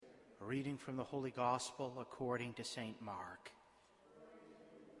reading from the Holy Gospel according to St. Mark.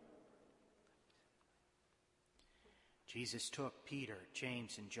 Jesus took Peter,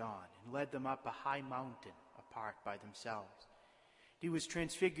 James, and John and led them up a high mountain apart by themselves. He was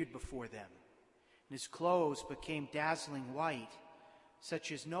transfigured before them, and his clothes became dazzling white,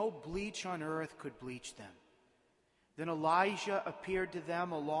 such as no bleach on earth could bleach them. Then Elijah appeared to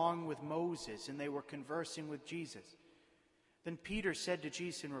them along with Moses, and they were conversing with Jesus. Then Peter said to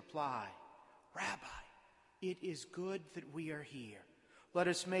Jesus in reply, "Rabbi, it is good that we are here. Let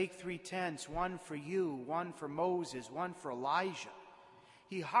us make 3 tents, one for you, one for Moses, one for Elijah."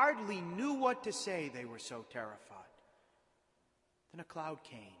 He hardly knew what to say, they were so terrified. Then a cloud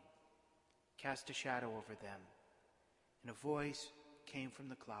came, cast a shadow over them, and a voice came from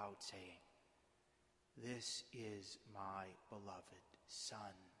the cloud saying, "This is my beloved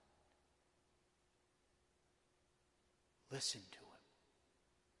Son. Listen to him."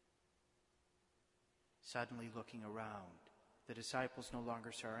 Suddenly looking around, the disciples no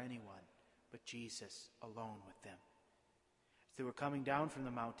longer saw anyone but Jesus alone with them. As they were coming down from the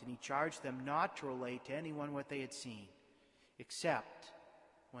mountain, he charged them not to relate to anyone what they had seen, except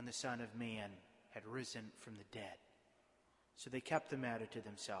when the Son of Man had risen from the dead. So they kept the matter to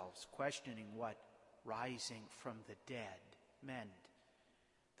themselves, questioning what rising from the dead meant.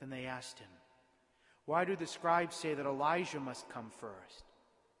 Then they asked him, "Why do the scribes say that Elijah must come first?"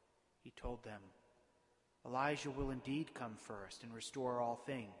 He told them, "Elijah will indeed come first and restore all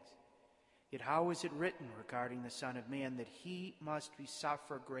things. Yet how is it written regarding the Son of Man that he must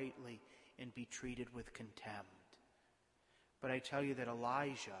suffer greatly and be treated with contempt? But I tell you that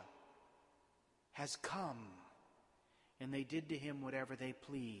Elijah has come, and they did to him whatever they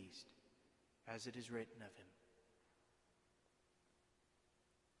pleased, as it is written of him."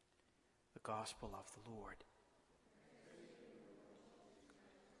 The Gospel of the Lord.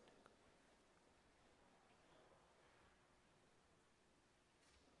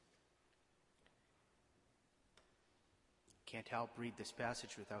 Can't help read this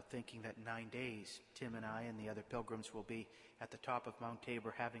passage without thinking that in 9 days, Tim and I and the other pilgrims will be at the top of Mount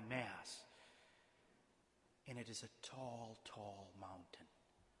Tabor having Mass. And it is a tall, tall mountain.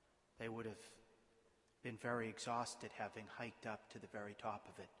 They would have been very exhausted having hiked up to the very top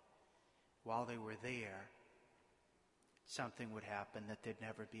of it. While they were there, something would happen that they'd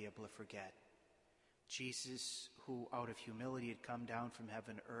never be able to forget. Jesus, who out of humility had come down from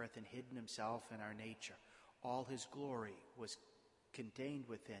heaven to earth and hidden himself in our nature, all his glory was contained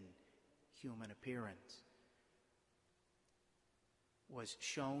within human appearance, was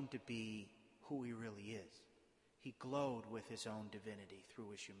shown to be who he really is. He glowed with his own divinity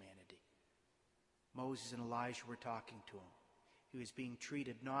through his humanity. Moses and Elijah were talking to him. He was being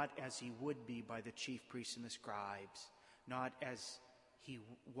treated not as he would be by the chief priests and the scribes, not as he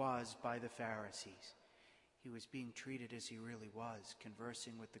was by the Pharisees. He was being treated as he really was,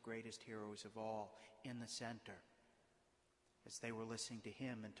 conversing with the greatest heroes of all in the center, as they were listening to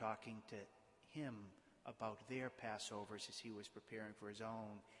him and talking to him about their Passovers as he was preparing for his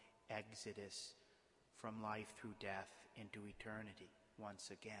own exodus from life through death into eternity once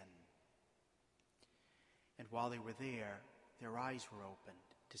again. And while they were there, their eyes were opened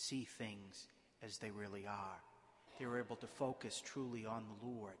to see things as they really are. They were able to focus truly on the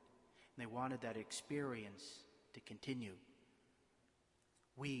Lord. And they wanted that experience to continue.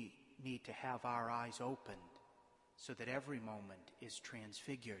 We need to have our eyes opened so that every moment is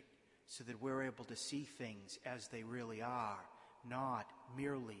transfigured, so that we're able to see things as they really are, not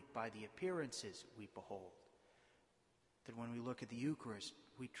merely by the appearances we behold. That when we look at the Eucharist,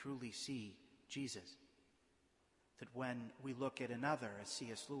 we truly see Jesus. That when we look at another, as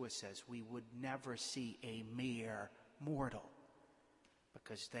C.S. Lewis says, we would never see a mere mortal,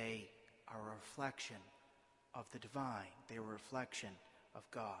 because they are a reflection of the divine. They are a reflection of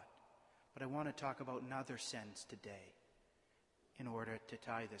God. But I want to talk about another sense today in order to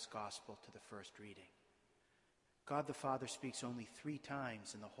tie this gospel to the first reading. God the Father speaks only 3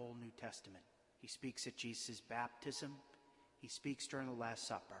 times in the whole New Testament. He speaks at Jesus' baptism. He speaks during the Last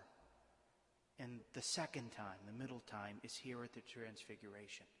Supper. And the second time, the middle time, is here at the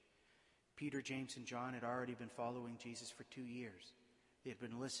Transfiguration. Peter, James, and John had already been following Jesus for 2 years. They had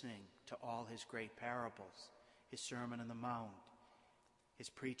been listening to all his great parables, his Sermon on the Mount, his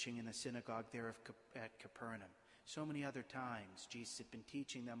preaching in the synagogue there at Capernaum. So many other times Jesus had been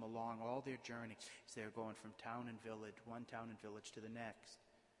teaching them along all their journey as they were going from town and village, one town and village to the next.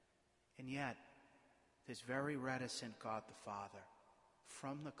 And yet, this very reticent God the Father,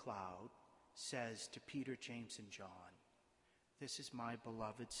 from the cloud, says to Peter, James, and John, "This is my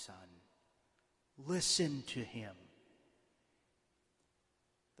beloved Son. Listen to him."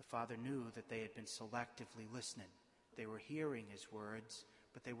 The Father knew that they had been selectively listening. They were hearing his words,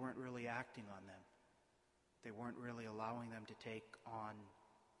 but they weren't really acting on them. They weren't really allowing them to take on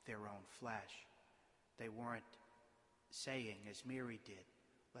their own flesh. They weren't saying, as Mary did,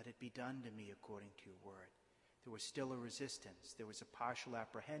 "Let it be done to me according to your word." There was still a resistance. There was a partial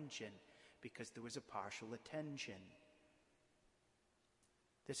apprehension because there was a partial attention.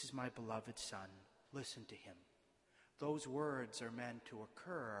 "This is my beloved Son. Listen to him." Those words are meant to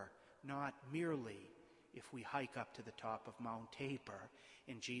occur not merely if we hike up to the top of Mount Tabor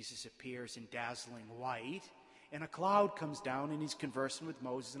and Jesus appears in dazzling white and a cloud comes down and he's conversing with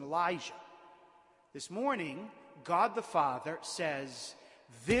Moses and Elijah. This morning, God the Father says,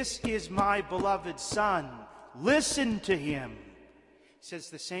 "This is my beloved Son. Listen to him." He says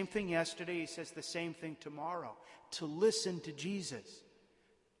the same thing yesterday. He says the same thing tomorrow. To listen to Jesus.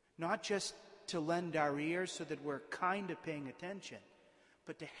 Not just to lend our ears so that we're kind of paying attention,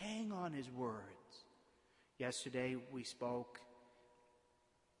 but to hang on his words. Yesterday we spoke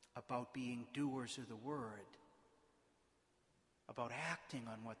about being doers of the word, about acting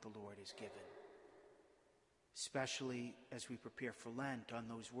on what the Lord has given. Especially as we prepare for Lent, on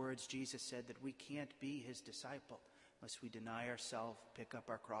those words Jesus said that we can't be his disciple unless we deny ourselves, pick up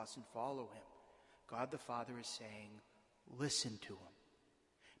our cross, and follow him. God the Father is saying, listen to him.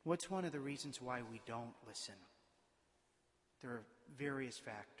 What's one of the reasons why we don't listen? There are various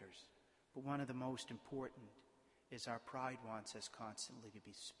factors, but one of the most important is our pride wants us constantly to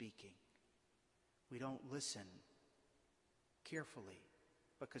be speaking. We don't listen carefully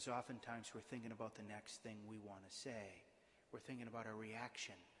because oftentimes we're thinking about the next thing we want to say. We're thinking about our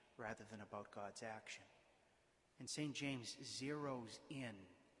reaction rather than about God's action. And St. James zeroes in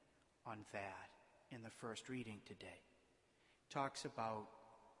on that in the first reading today. Talks about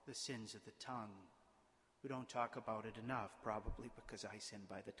the sins of the tongue. We don't talk about it enough, probably because I sin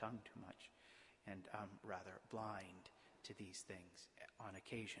by the tongue too much, and I'm rather blind to these things on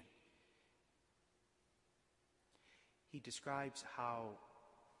occasion. He describes how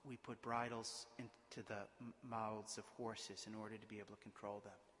we put bridles into the mouths of horses in order to be able to control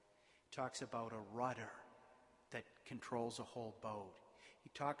them. He talks about a rudder that controls a whole boat. He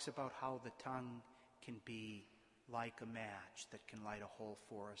talks about how the tongue can be like a match that can light a whole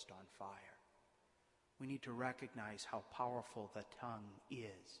forest on fire. We need to recognize how powerful the tongue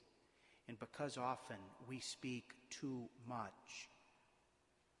is. And because often we speak too much,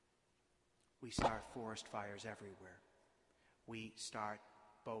 we start forest fires everywhere. We start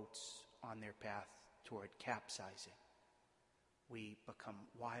boats on their path toward capsizing. We become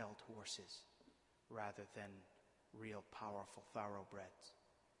wild horses rather than real powerful thoroughbreds.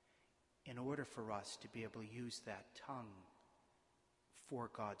 In order for us to be able to use that tongue for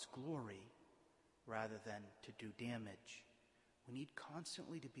God's glory rather than to do damage, we need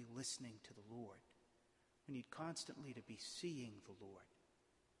constantly to be listening to the Lord. We need constantly to be seeing the Lord.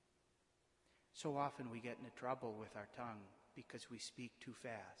 So often we get into trouble with our tongue because we speak too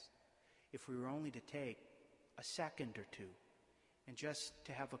fast. If we were only to take a second or two and just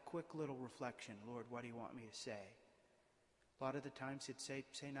to have a quick little reflection, Lord, what do you want me to say? A lot of the times he'd say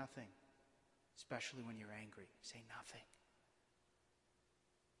nothing, especially when you're angry. Say nothing.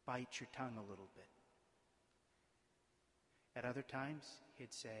 Bite your tongue a little bit. At other times,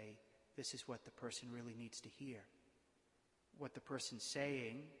 he'd say, this is what the person really needs to hear. What the person's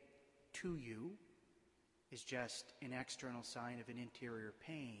saying to you is just an external sign of an interior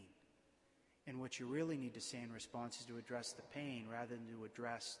pain. And what you really need to say in response is to address the pain rather than to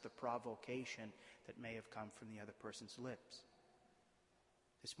address the provocation that may have come from the other person's lips.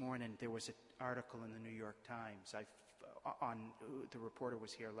 This morning, there was an article in the New York Times. The reporter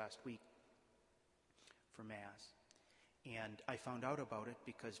was here last week for Mass. And I found out about it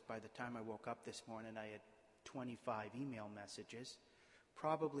because by the time I woke up this morning, I had 25 email messages,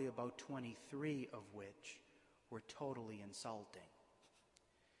 probably about 23 of which were totally insulting,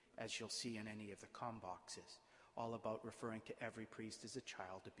 as you'll see in any of the com boxes, all about referring to every priest as a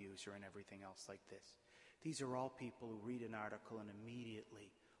child abuser and everything else like this. These are all people who read an article and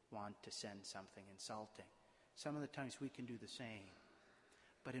immediately want to send something insulting. Some of the times we can do the same.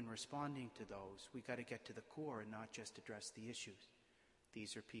 But in responding to those, we got to get to the core and not just address the issues.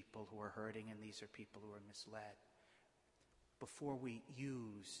 These are people who are hurting and these are people who are misled. Before we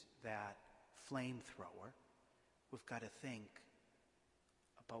use that flamethrower, we've got to think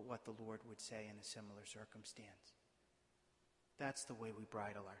about what the Lord would say in a similar circumstance. That's the way we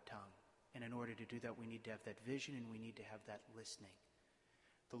bridle our tongue. And in order to do that, we need to have that vision and we need to have that listening.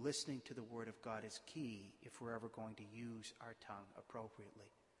 The listening to the Word of God is key if we're ever going to use our tongue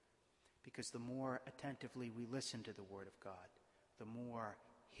appropriately. Because the more attentively we listen to the Word of God, the more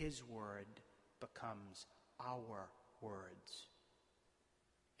His word becomes our words.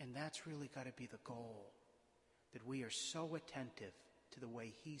 And that's really got to be the goal, that we are so attentive to the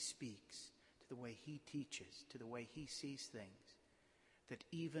way He speaks, to the way He teaches, to the way He sees things, that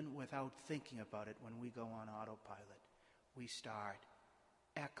even without thinking about it, when we go on autopilot, we start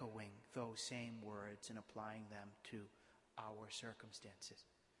echoing those same words and applying them to our circumstances.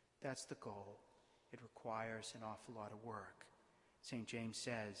 That's the goal. It requires an awful lot of work. St. James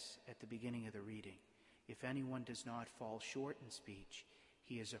says at the beginning of the reading, if anyone does not fall short in speech,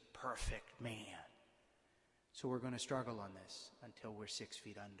 he is a perfect man. So we're going to struggle on this until we're 6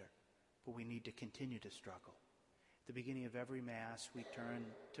 feet under. But we need to continue to struggle. At the beginning of every Mass, we turn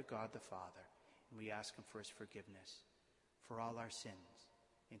to God the Father, and we ask Him for His forgiveness for all our sins,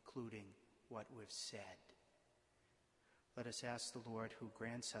 including what we've said. Let us ask the Lord, who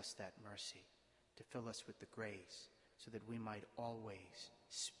grants us that mercy, to fill us with the grace so that we might always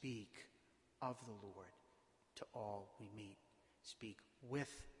speak of the Lord to all we meet, speak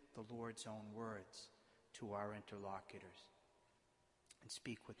with the Lord's own words to our interlocutors, and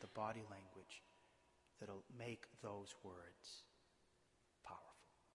speak with the body language that'll make those words